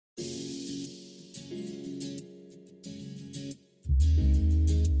Thank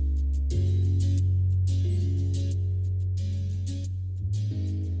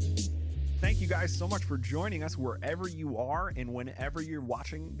you guys so much for joining us wherever you are and whenever you're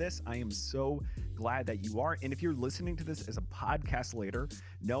watching this. I am so glad that you are. And if you're listening to this as a podcast later,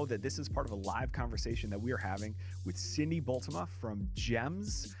 know that this is part of a live conversation that we are having with Cindy Bultema from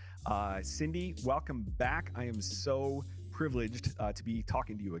GEMS. Cindy, welcome back. I am so privileged to be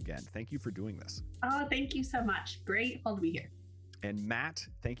talking to you again. Thank you for doing this. Oh, thank you so much. Grateful to be here. And Matt,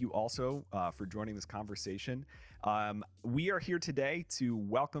 thank you also for joining this conversation. We are here today to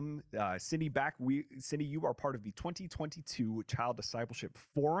welcome Cindy back. Cindy, you are part of the 2022 Child Discipleship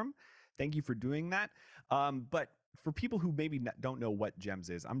Forum. Thank you for doing that. But for people who maybe don't know what GEMS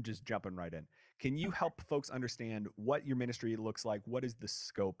is, I'm just jumping right in. Can you help folks understand what your ministry looks like? What is the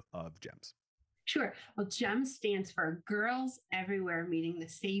scope of GEMS? Sure. Well, GEMS stands for Girls Everywhere Meeting the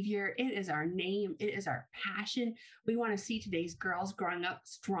Savior. It is our name. It is our passion. We want to see today's girls growing up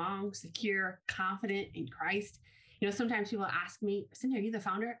strong, secure, confident in Christ. You know, sometimes people ask me, Cindy, are you the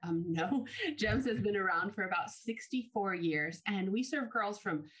founder? No. GEMS has been around for about 64 years, and we serve girls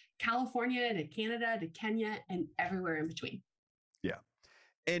from California to Canada to Kenya and everywhere in between. Yeah.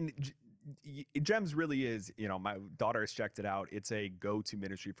 And GEMS really is, my daughter has checked it out. It's a go-to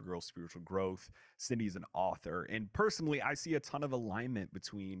ministry for girls' spiritual growth. Cindy's an author. And personally, I see a ton of alignment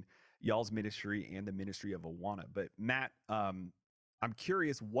between y'all's ministry and the ministry of Awana. But Matt, I'm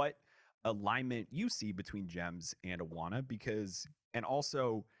curious what alignment you see between GEMS and Awana, and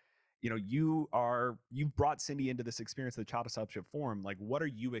also, you've brought Cindy into this experience of the Child Discipleship Forum. Like, what are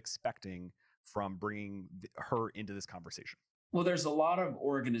you expecting from bringing her into this conversation? Well, there's a lot of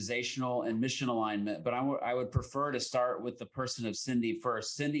organizational and mission alignment, but I would prefer to start with the person of Cindy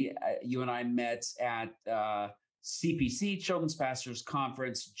first. Cindy, you and I met at CPC, Children's Pastors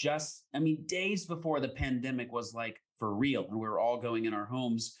Conference, days before the pandemic was like for real, and we were all going in our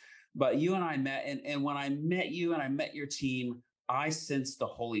homes. But you and I met, and when I met you and I met your team, I sensed the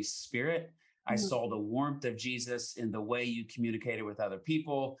Holy Spirit. I saw the warmth of Jesus in the way you communicated with other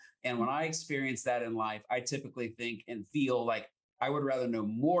people. And when I experience that in life, I typically think and feel like I would rather know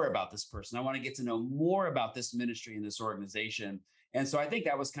more about this person. I want to get to know more about this ministry and this organization. And so I think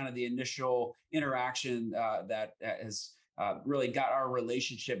that was kind of the initial interaction that has really got our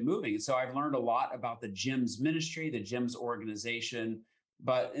relationship moving. And so I've learned a lot about the GEMS ministry, the GEMS organization.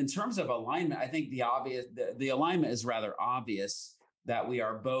 But in terms of alignment, I think the alignment is rather obvious, that we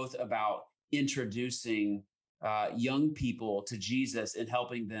are both about introducing young people to Jesus and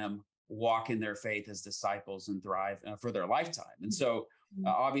helping them walk in their faith as disciples and thrive for their lifetime. And so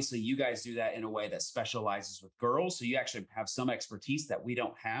obviously you guys do that in a way that specializes with girls. So you actually have some expertise that we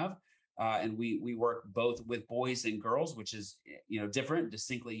don't have. And we work both with boys and girls, which is, different,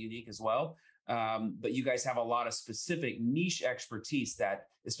 distinctly unique as well. But you guys have a lot of specific niche expertise that,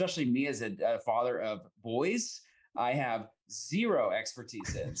 especially me as a father of boys, I have zero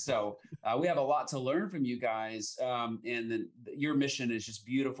expertise in. So we have a lot to learn from you guys. And then your mission is just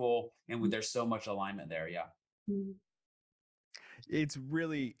beautiful. And there's so much alignment there. Yeah. It's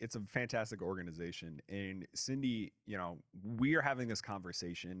a fantastic organization. And Cindy, we are having this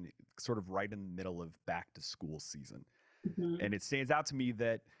conversation sort of right in the middle of back to school season. And it stands out to me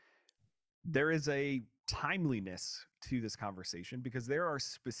that there is a timeliness to this conversation, because there are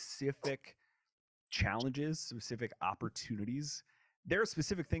specific challenges, specific opportunities. There are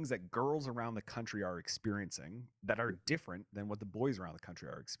specific things that girls around the country are experiencing that are different than what the boys around the country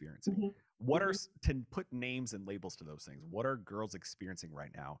are experiencing. What are, to put names and labels to those things, what are girls experiencing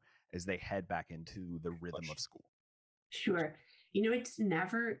right now as they head back into the rhythm of school? Sure. It's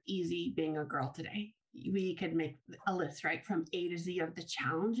never easy being a girl today. We could make a list, right, from A to Z of the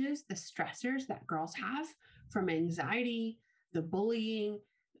challenges, the stressors that girls have, from anxiety, the bullying,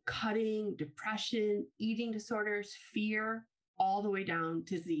 cutting, depression, eating disorders, fear, all the way down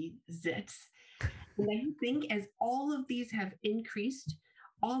to zits. And I think as all of these have increased,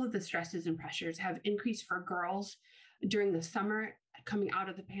 all of the stresses and pressures have increased for girls during the summer coming out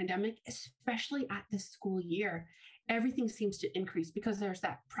of the pandemic, especially at the school year. Everything seems to increase because there's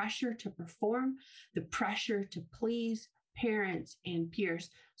that pressure to perform, the pressure to please parents and peers.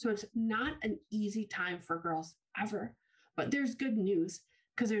 So it's not an easy time for girls ever, but there's good news,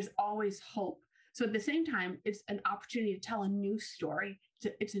 because there's always hope. So at the same time, it's an opportunity to tell a new story.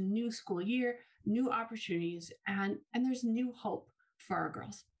 It's a new school year, new opportunities, and there's new hope for our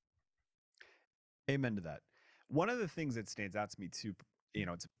girls. Amen to that. One of the things that stands out to me too,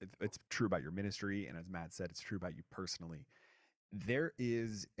 it's true about your ministry, and as Matt said, it's true about you personally. There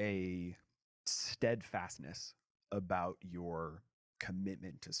is a steadfastness about your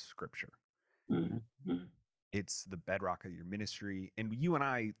commitment to Scripture. Mm-hmm. It's the bedrock of your ministry. And you and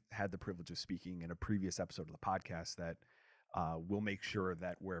I had the privilege of speaking in a previous episode of the podcast that we'll make sure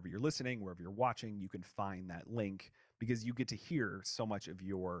that wherever you're listening, wherever you're watching, you can find that link, because you get to hear so much of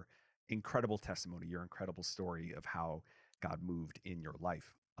your incredible testimony, your incredible story of how God moved in your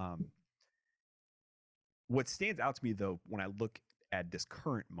life. What stands out to me, though, when I look at this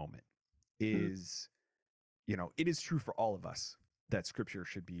current moment is, it is true for all of us that scripture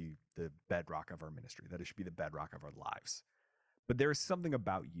should be the bedrock of our ministry, that it should be the bedrock of our lives. But there is something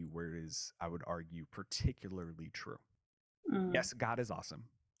about you where it is, I would argue, particularly true. Yes, God is awesome,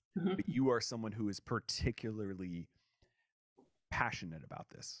 but you are someone who is particularly passionate about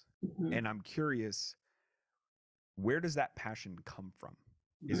this. And I'm curious, where does that passion come from?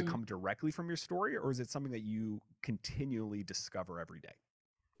 Is it come directly from your story, or is it something that you continually discover every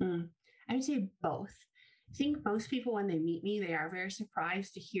day? I would say both. I think most people, when they meet me, they are very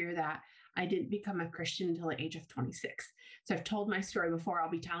surprised to hear that I didn't become a Christian until the age of 26. So I've told my story before. I'll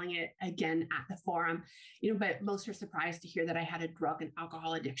be telling it again at the forum, but most are surprised to hear that I had a drug and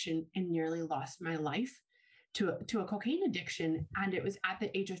alcohol addiction and nearly lost my life to a cocaine addiction. And it was at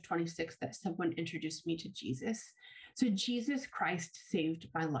the age of 26 that someone introduced me to Jesus. So Jesus Christ saved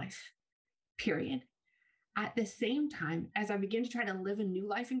my life, period. At the same time, as I began to try to live a new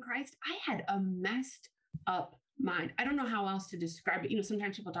life in Christ, I had a messed up mind. I don't know how else to describe it.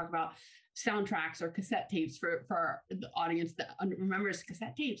 Sometimes people talk about soundtracks or cassette tapes for the audience that remembers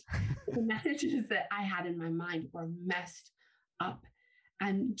cassette tapes. The messages that I had in my mind were messed up.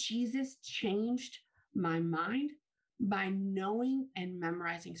 And Jesus changed my mind by knowing and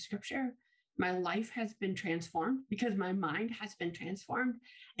memorizing scripture. My life has been transformed because my mind has been transformed,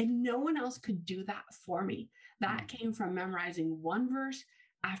 and no one else could do that for me. That came from memorizing one verse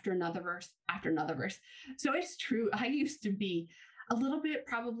after another verse after another verse. So it's true. I used to be a little bit,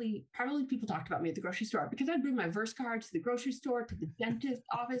 probably people talked about me at the grocery store because I'd bring my verse cards to the grocery store, to the dentist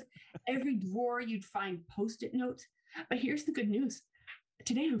office. Every drawer you'd find Post-it notes. But here's the good news.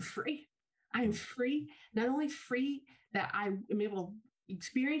 Today I'm free. I am free, not only free that I am able to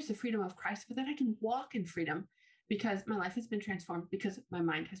experience the freedom of Christ, but that I can walk in freedom because my life has been transformed, because my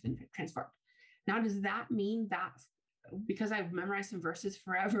mind has been transformed. Now, does that mean that because I've memorized some verses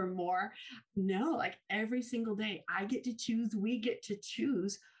forevermore? No, like every single day I get to choose, we get to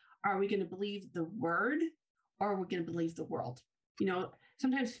choose. Are we going to believe the word, or are we going to believe the world?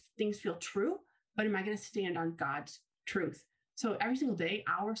 Sometimes things feel true, but am I going to stand on God's truth? So every single day,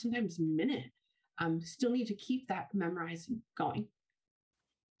 hour, sometimes minute, still need to keep that memorizing going.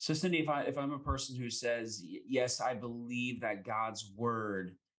 So Cindy, if I'm a person who says, yes, I believe that God's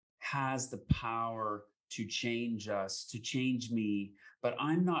word has the power to change us, to change me, but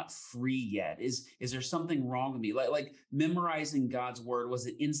I'm not free yet. Is there something wrong with me? Like memorizing God's word, was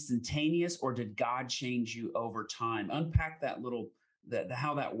it instantaneous, or did God change you over time? Unpack that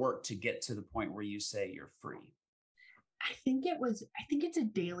how that worked to get to the point where you say you're free. I think it's a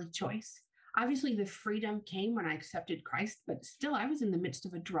daily choice. Obviously, the freedom came when I accepted Christ, but still I was in the midst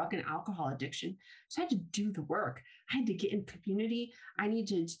of a drug and alcohol addiction. So I had to do the work. I had to get in community. I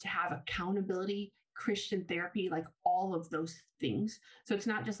needed to have accountability, Christian therapy, like all of those things. So it's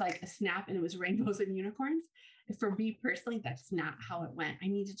not just like a snap and it was rainbows and unicorns. For me personally, that's not how it went. I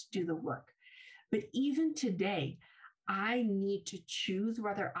needed to do the work. But even today, I need to choose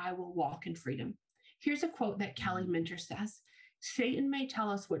whether I will walk in freedom. Here's a quote that Kelly Minter says: Satan may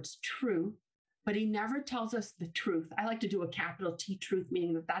tell us what's true, but he never tells us the truth. I like to do a capital T truth,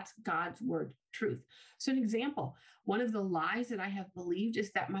 meaning that that's God's word, truth. So an example, one of the lies that I have believed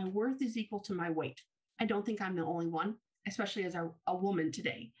is that my worth is equal to my weight. I don't think I'm the only one, especially as a woman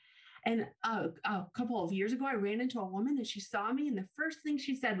today. And a couple of years ago, I ran into a woman and she saw me, and the first thing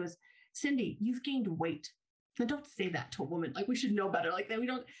she said was, Cindy, you've gained weight. Now, don't say that to a woman. Like, we should know better. Like that we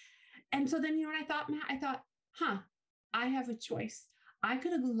don't. And so then, what I thought, Matt? I thought, I have a choice. I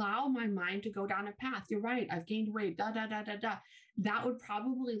could allow my mind to go down a path. You're right. I've gained weight, That would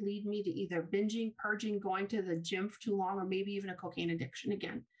probably lead me to either binging, purging, going to the gym for too long, or maybe even a cocaine addiction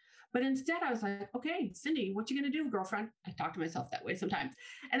again. But instead, I was like, okay, Cindy, what you going to do, girlfriend? I talk to myself that way sometimes.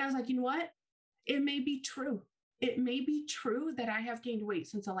 And I was like, you know what? It may be true. It may be true that I have gained weight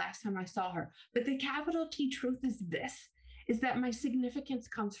since the last time I saw her. But the capital T truth is this, is that my significance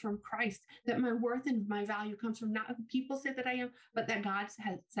comes from Christ, that my worth and my value comes from not who people say that I am, but that God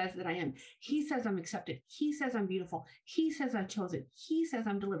says that I am. He says I'm accepted. He says I'm beautiful. He says I'm chosen. He says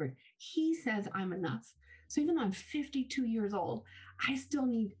I'm delivered. He says I'm enough. So even though I'm 52 years old, I still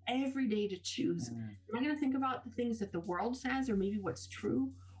need every day to choose. Am I going to think about the things that the world says, or maybe what's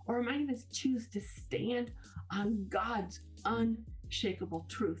true? Or am I going to choose to stand on God's unshakable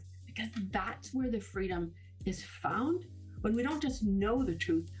truth? because that's where the freedom is found. When we don't just know the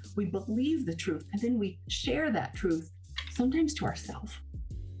truth, we believe the truth, and then we share that truth, sometimes to ourselves.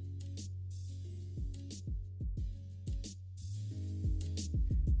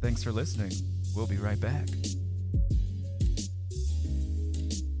 Thanks for listening. We'll be right back.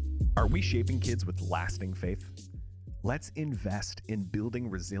 Are we shaping kids with lasting faith? Let's invest in building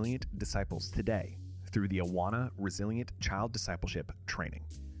resilient disciples today through the Awana Resilient Child Discipleship Training.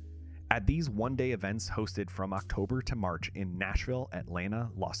 At these one-day events hosted from October to March in Nashville, Atlanta,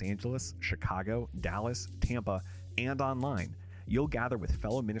 Los Angeles, Chicago, Dallas, Tampa, and online, you'll gather with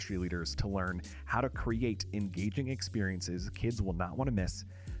fellow ministry leaders to learn how to create engaging experiences kids will not want to miss,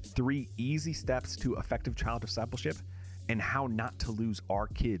 3 easy steps to effective child discipleship, and how not to lose our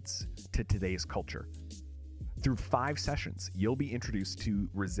kids to today's culture. Through 5 sessions, you'll be introduced to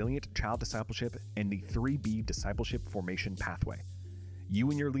resilient child discipleship and the 3B discipleship formation pathway. You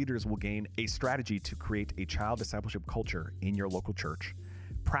and your leaders will gain a strategy to create a child discipleship culture in your local church,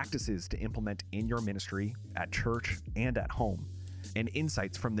 practices to implement in your ministry, at church, and at home, and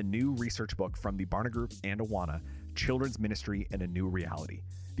insights from the new research book from the Barna Group and Awana, Children's Ministry in a New Reality,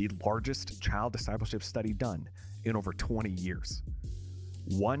 the largest child discipleship study done in over 20 years.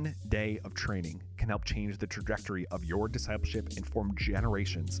 1 day of training can help change the trajectory of your discipleship and form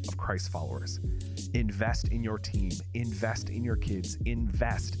generations of Christ followers. Invest in your team, invest in your kids,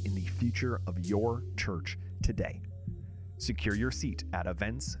 invest in the future of your church today. Secure your seat at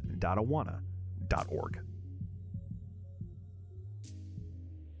events.awana.org.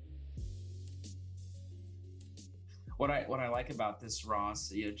 What I like about this,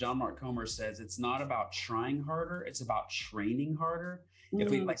 Ross, John Mark Comer says it's not about trying harder, it's about training harder. If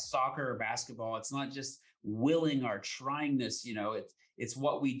we like soccer or basketball, it's not just willing our tryingness, it's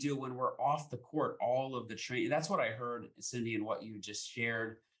what we do when we're off the court, all of the training. That's what I heard, Cindy, and what you just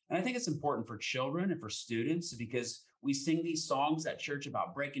shared. And I think it's important for children and for students because we sing these songs at church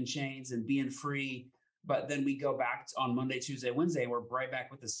about breaking chains and being free, but then we go back on Monday, Tuesday, Wednesday, we're right back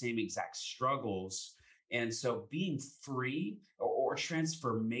with the same exact struggles. And so being free or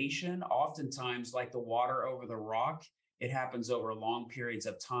transformation, oftentimes like the water over the rock, it happens over long periods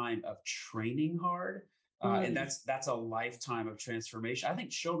of time of training hard. And that's a lifetime of transformation. I think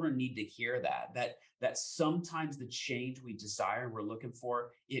children need to hear that sometimes the change we desire, we're looking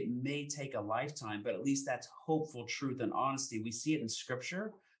for, it may take a lifetime, but at least that's hopeful truth and honesty. We see it in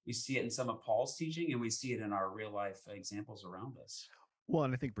scripture. We see it in some of Paul's teaching, and we see it in our real life examples around us. Well,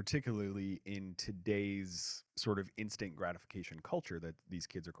 and I think particularly in today's sort of instant gratification culture that these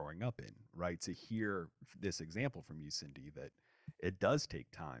kids are growing up in, right? To hear this example from you, Cindy, that it does take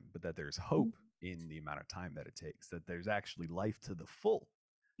time, but that there's hope in the amount of time that it takes, that there's actually life to the full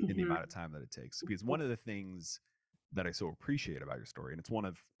in the amount of time that it takes. Because one of the things that I so appreciate about your story, and it's one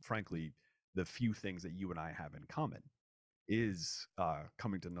of, frankly, the few things that you and I have in common, is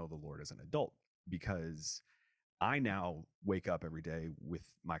coming to know the Lord as an adult. Because I now wake up every day with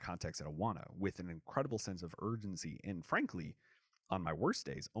my context at Awana with an incredible sense of urgency and, frankly, on my worst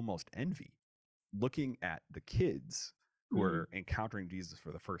days, almost envy, looking at the kids who are encountering Jesus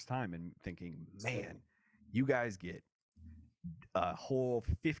for the first time and thinking, man, you guys get a whole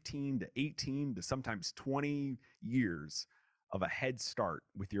 15 to 18 to sometimes 20 years of a head start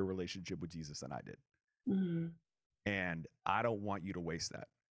with your relationship with Jesus than I did. And I don't want you to waste that.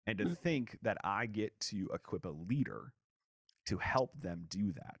 And to think that I get to equip a leader to help them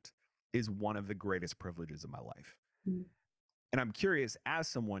do that is one of the greatest privileges of my life. And I'm curious, as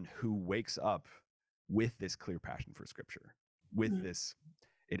someone who wakes up with this clear passion for scripture, with this,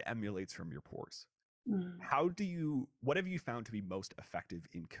 it emulates from your pores. What have you found to be most effective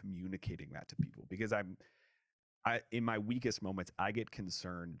in communicating that to people? Because in my weakest moments, I get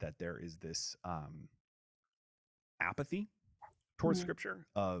concerned that there is this apathy towards scripture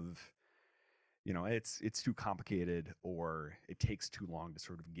of, it's too complicated or it takes too long to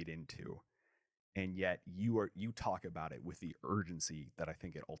sort of get into. And yet you talk about it with the urgency that I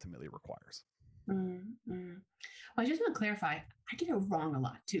think it ultimately requires. Well, I just want to clarify, I get it wrong a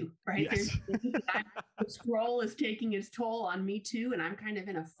lot too, right? Yes. The scroll is taking its toll on me too. And I'm kind of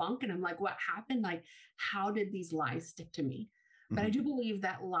in a funk and I'm like, what happened? Like, how did these lies stick to me? But I do believe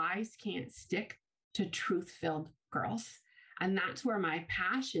that lies can't stick to truth-filled girls. And that's where my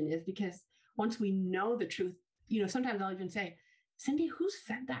passion is, because once we know the truth, sometimes I'll even say, Cindy, who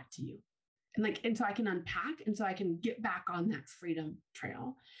said that to you? And so I can unpack, and so I can get back on that freedom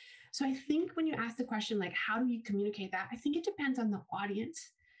trail. So I think when you ask the question, like, how do you communicate that? I think it depends on the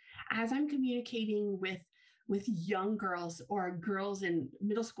audience. As I'm communicating with young girls or girls in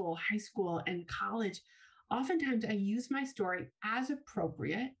middle school, high school, and college, oftentimes I use my story as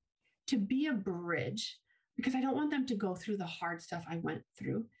appropriate to be a bridge, because I don't want them to go through the hard stuff I went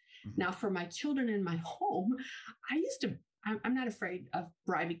through. Now, for my children in my home, I'm not afraid of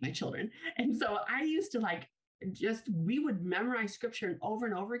bribing my children. And so I used to we would memorize scripture over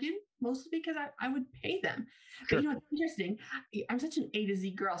and over again, mostly because I would pay them. Sure. But it's interesting. I'm such an A to Z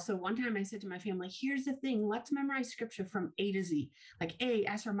girl. So one time I said to my family, here's the thing, let's memorize scripture from A to Z. Like A,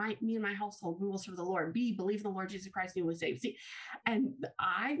 as for me and my household, we will serve the Lord. B, believe in the Lord Jesus Christ and he will save. C, and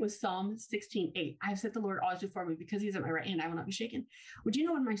I was Psalm 16:8. I have set the Lord always before me, because he's at my right hand, I will not be shaken. Would you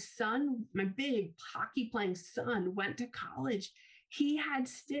know, when my son, my big hockey playing son, went to college, he had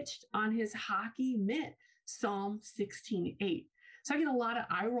stitched on his hockey mitt Psalm 16:8. So I get a lot of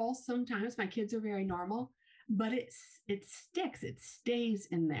eye rolls sometimes. My kids are very normal, but it sticks, it stays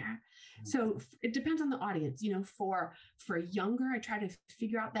in there. So it depends on the audience. For younger, I try to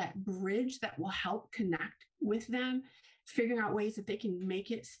figure out that bridge that will help connect with them, figuring out ways that they can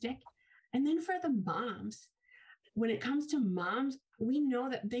make it stick. And then for the moms, when it comes to moms, we know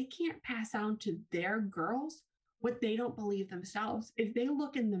that they can't pass on to their girls what they don't believe themselves. If they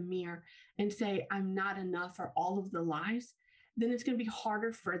look in the mirror and say, I'm not enough, or all of the lies, then it's going to be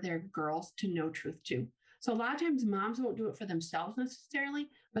harder for their girls to know truth too. So a lot of times moms won't do it for themselves necessarily,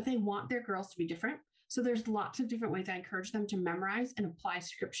 but they want their girls to be different. So there's lots of different ways I encourage them to memorize and apply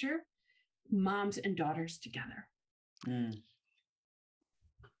scripture, moms and daughters together.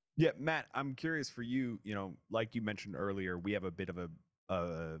 Yeah, Matt, I'm curious for you, like you mentioned earlier, we have a bit of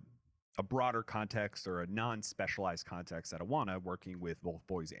a broader context, or a non-specialized context at Awana, working with both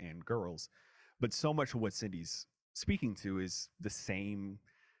boys and girls. But so much of what Cindy's speaking to is the same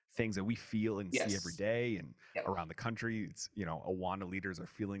things that we feel and see every day, and around the country. It's, Awana leaders are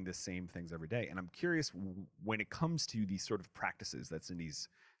feeling the same things every day. And I'm curious, when it comes to these sort of practices that Cindy's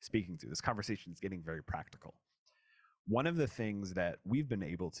speaking to, this conversation is getting very practical. One of the things that we've been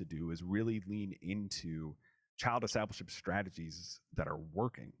able to do is really lean into child discipleship strategies that are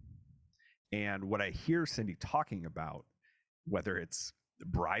working. And what I hear Cindy talking about, whether it's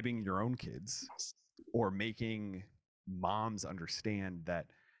bribing your own kids or making moms understand that,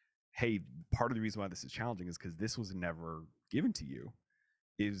 hey, part of the reason why this is challenging is because this was never given to you,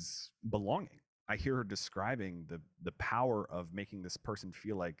 is belonging. I hear her describing the power of making this person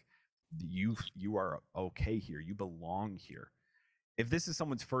feel like you are okay here, you belong here. If this is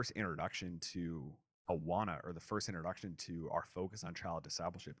someone's first introduction to Awana, or the first introduction to our focus on child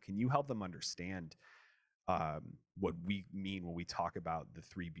discipleship, can you help them understand what we mean when we talk about the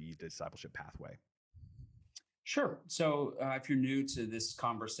 3B discipleship pathway? Sure. So if you're new to this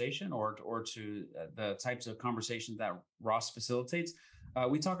conversation, or to the types of conversations that Ross facilitates,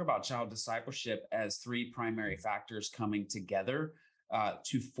 we talk about child discipleship as three primary factors coming together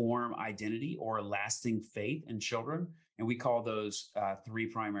to form identity or lasting faith in children. And we call those three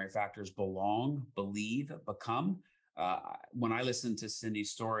primary factors: belong, believe, become. When I listen to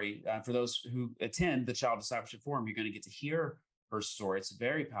Cindy's story, for those who attend the Child Discipleship Forum, you're going to get to hear her story. It's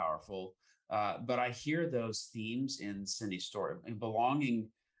very powerful. But I hear those themes in Cindy's story. And belonging,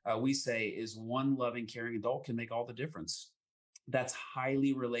 we say, is one loving, caring adult can make all the difference. That's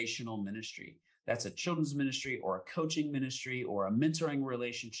highly relational ministry. That's a children's ministry, or a coaching ministry, or a mentoring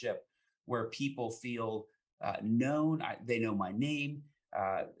relationship where people feel known. They know my name.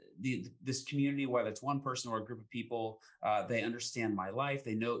 This community, whether it's one person or a group of people, they understand my life.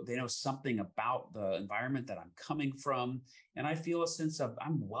 They know something about the environment that I'm coming from, and I feel a sense of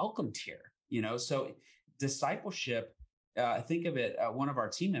I'm welcomed here. So discipleship. Think of it. One of our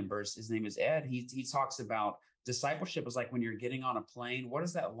team members, his name is Ed. He talks about discipleship is like when you're getting on a plane. What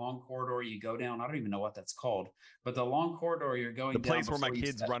is that long corridor you go down? I don't even know what that's called, but the long corridor you're going down. The place where my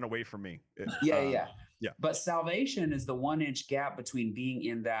kids run away from me. Yeah. But salvation is the 1 inch gap between being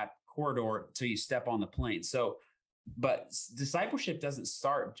in that corridor till you step on the plane. But discipleship doesn't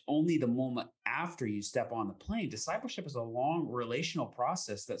start only the moment after you step on the plane. Discipleship is a long relational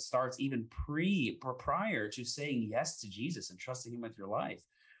process that starts even prior to saying yes to Jesus and trusting him with your life.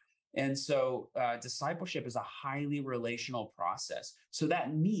 And so discipleship is a highly relational process. So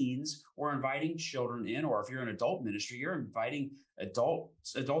that means we're inviting children in, or if you're an adult ministry, you're inviting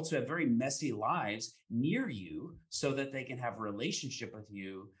adults who have very messy lives near you so that they can have a relationship with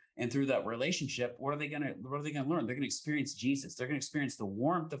you. And through that relationship, what are they going to learn? They're going to experience Jesus. They're going to experience the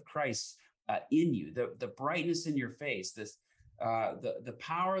warmth of Christ in you, the brightness in your face, the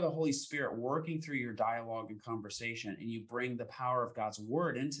power of the Holy Spirit working through your dialogue and conversation, and you bring the power of God's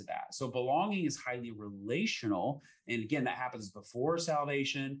word into that. So belonging is highly relational. And again, that happens before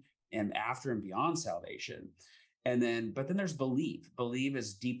salvation and after and beyond salvation. But then there's believe. Believe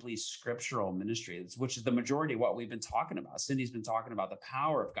is deeply scriptural ministry, which is the majority of what we've been talking about. Cindy's been talking about the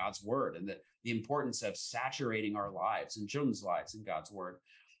power of God's word and the importance of saturating our lives and children's lives in God's word.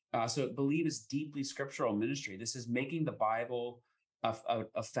 So believe is deeply scriptural ministry. This is making the Bible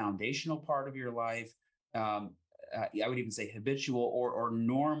a foundational part of your life. I would even say habitual or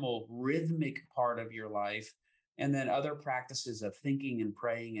normal, rhythmic part of your life. And then other practices of thinking and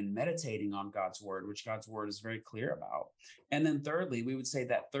praying and meditating on God's word, which God's word is very clear about. And then thirdly, we would say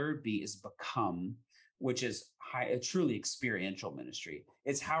that third B is become, which is a truly experiential ministry.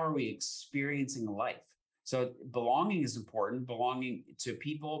 It's how are we experiencing life? So belonging is important, belonging to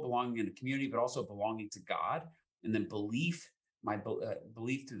people, belonging in a community, but also belonging to God. And then belief,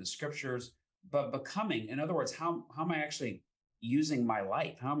 belief through the scriptures, but becoming, in other words, how am I actually using my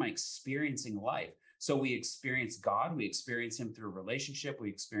life? How am I experiencing life? So we experience God, we experience him through relationship, we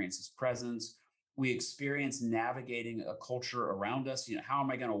experience his presence, we experience navigating a culture around us. How am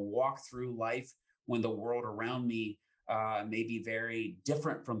I going to walk through life when the world around me may be very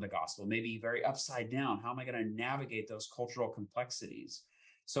different from the gospel, maybe very upside down? How am I going to navigate those cultural complexities?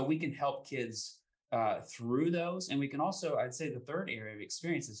 So we can help kids through those. And we can also, I'd say the third area of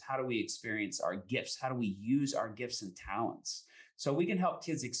experience is how do we experience our gifts? How do we use our gifts and talents? So we can help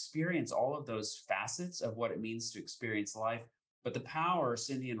kids experience all of those facets of what it means to experience life. But the power,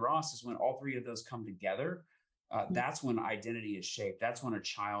 Cindy and Ross, is when all three of those come together. That's when identity is shaped. That's when a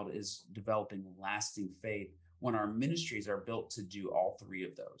child is developing lasting faith, when our ministries are built to do all three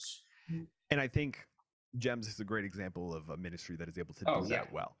of those. And I think GEMS is a great example of a ministry that is able to do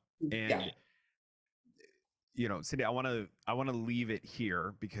that well. And Cindy, I want to leave it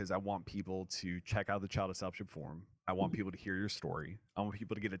here because I want people to check out the Child Discipleship Forum. I want people to hear your story. I want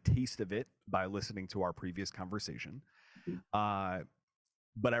people to get a taste of it by listening to our previous conversation.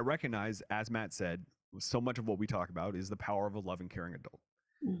 But I recognize, as Matt said, so much of what we talk about is the power of a loving, caring adult.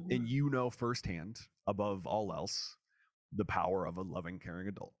 And firsthand, above all else, the power of a loving, caring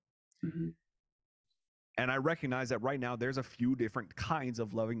adult. And I recognize that right now there's a few different kinds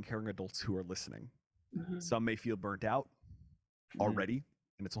of loving, caring adults who are listening. Some may feel burnt out already,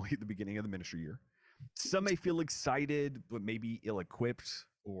 and it's only the beginning of the ministry year. Some may feel excited, but maybe ill-equipped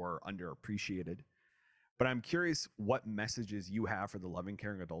or underappreciated. But I'm curious what messages you have for the loving,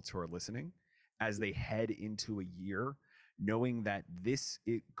 caring adults who are listening as they head into a year, knowing that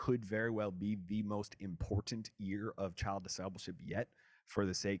it could very well be the most important year of child discipleship yet, for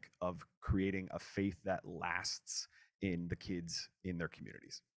the sake of creating a faith that lasts in the kids in their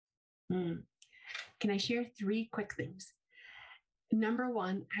communities. Can I share 3 quick things? Number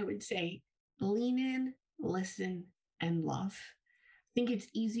 1, I would say, lean in, listen, and love. I think it's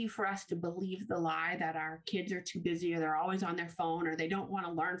easy for us to believe the lie that our kids are too busy or they're always on their phone or they don't want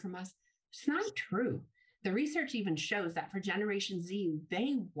to learn from us. It's not true. The research even shows that for Generation Z,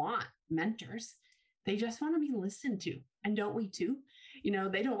 they want mentors. They just want to be listened to. And don't we too?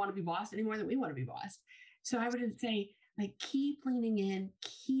 They don't want to be bossed any more than we want to be bossed. So I would say, keep leaning in,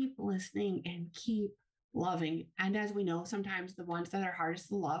 keep listening, and keep loving. And as we know, sometimes the ones that are hardest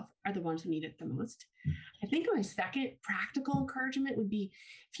to love are the ones who need it the most. I think my second practical encouragement would be,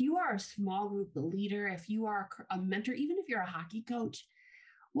 if you are a small group leader, if you are a mentor, even if you're a hockey coach,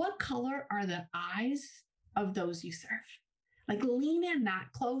 what color are the eyes of those you serve? Lean in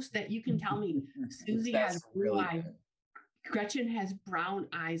that close that you can tell me Susie has blue eyes. Gretchen has brown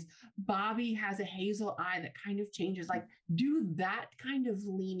eyes. Bobby has a hazel eye that kind of changes. Do that kind of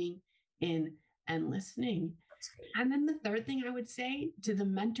leaning in and listening. And then the third thing I would say to the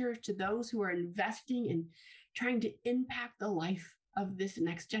mentors, to those who are investing in trying to impact the life of this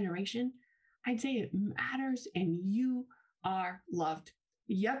next generation, I'd say it matters and you are loved.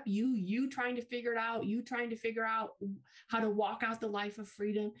 Yep, you trying to figure it out, you trying to figure out how to walk out the life of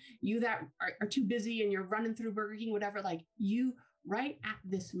freedom, you that are too busy and you're running through Burger King, whatever, you right at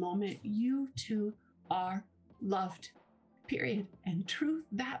this moment, you too are loved, period. And truth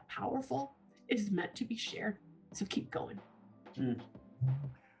that powerful is meant to be shared. So keep going.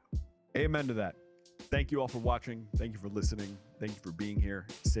 Amen to that. Thank you all for watching. Thank you for listening. Thank you for being here.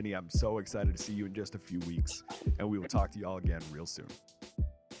 Cindy, I'm so excited to see you in just a few weeks, and we will talk to y'all again real soon.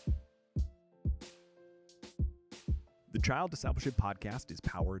 The Child Discipleship Podcast is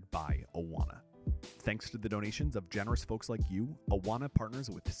powered by Awana. Thanks to the donations of generous folks like you, Awana partners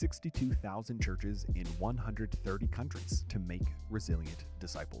with 62,000 churches in 130 countries to make resilient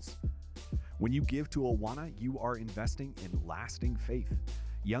disciples. When you give to Awana, you are investing in lasting faith,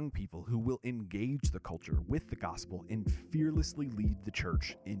 young people who will engage the culture with the gospel and fearlessly lead the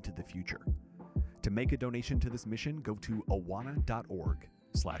church into the future. To make a donation to this mission, go to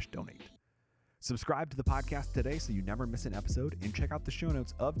awana.org/donate. Subscribe to the podcast today so you never miss an episode, and check out the show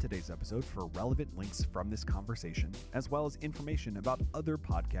notes of today's episode for relevant links from this conversation, as well as information about other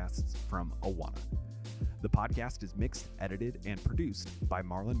podcasts from Awana. The podcast is mixed, edited, and produced by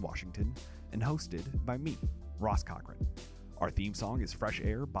Marlon Washington and hosted by me, Ross Cochran. Our theme song is Fresh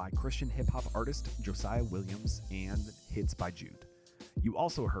Air by Christian hip-hop artist Josiah Williams and Hits by Jude. You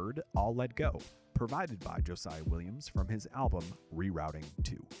also heard I'll Let Go, provided by Josiah Williams from his album Rerouting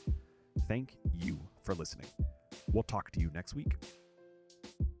 2. Thank you for listening. We'll talk to you next week.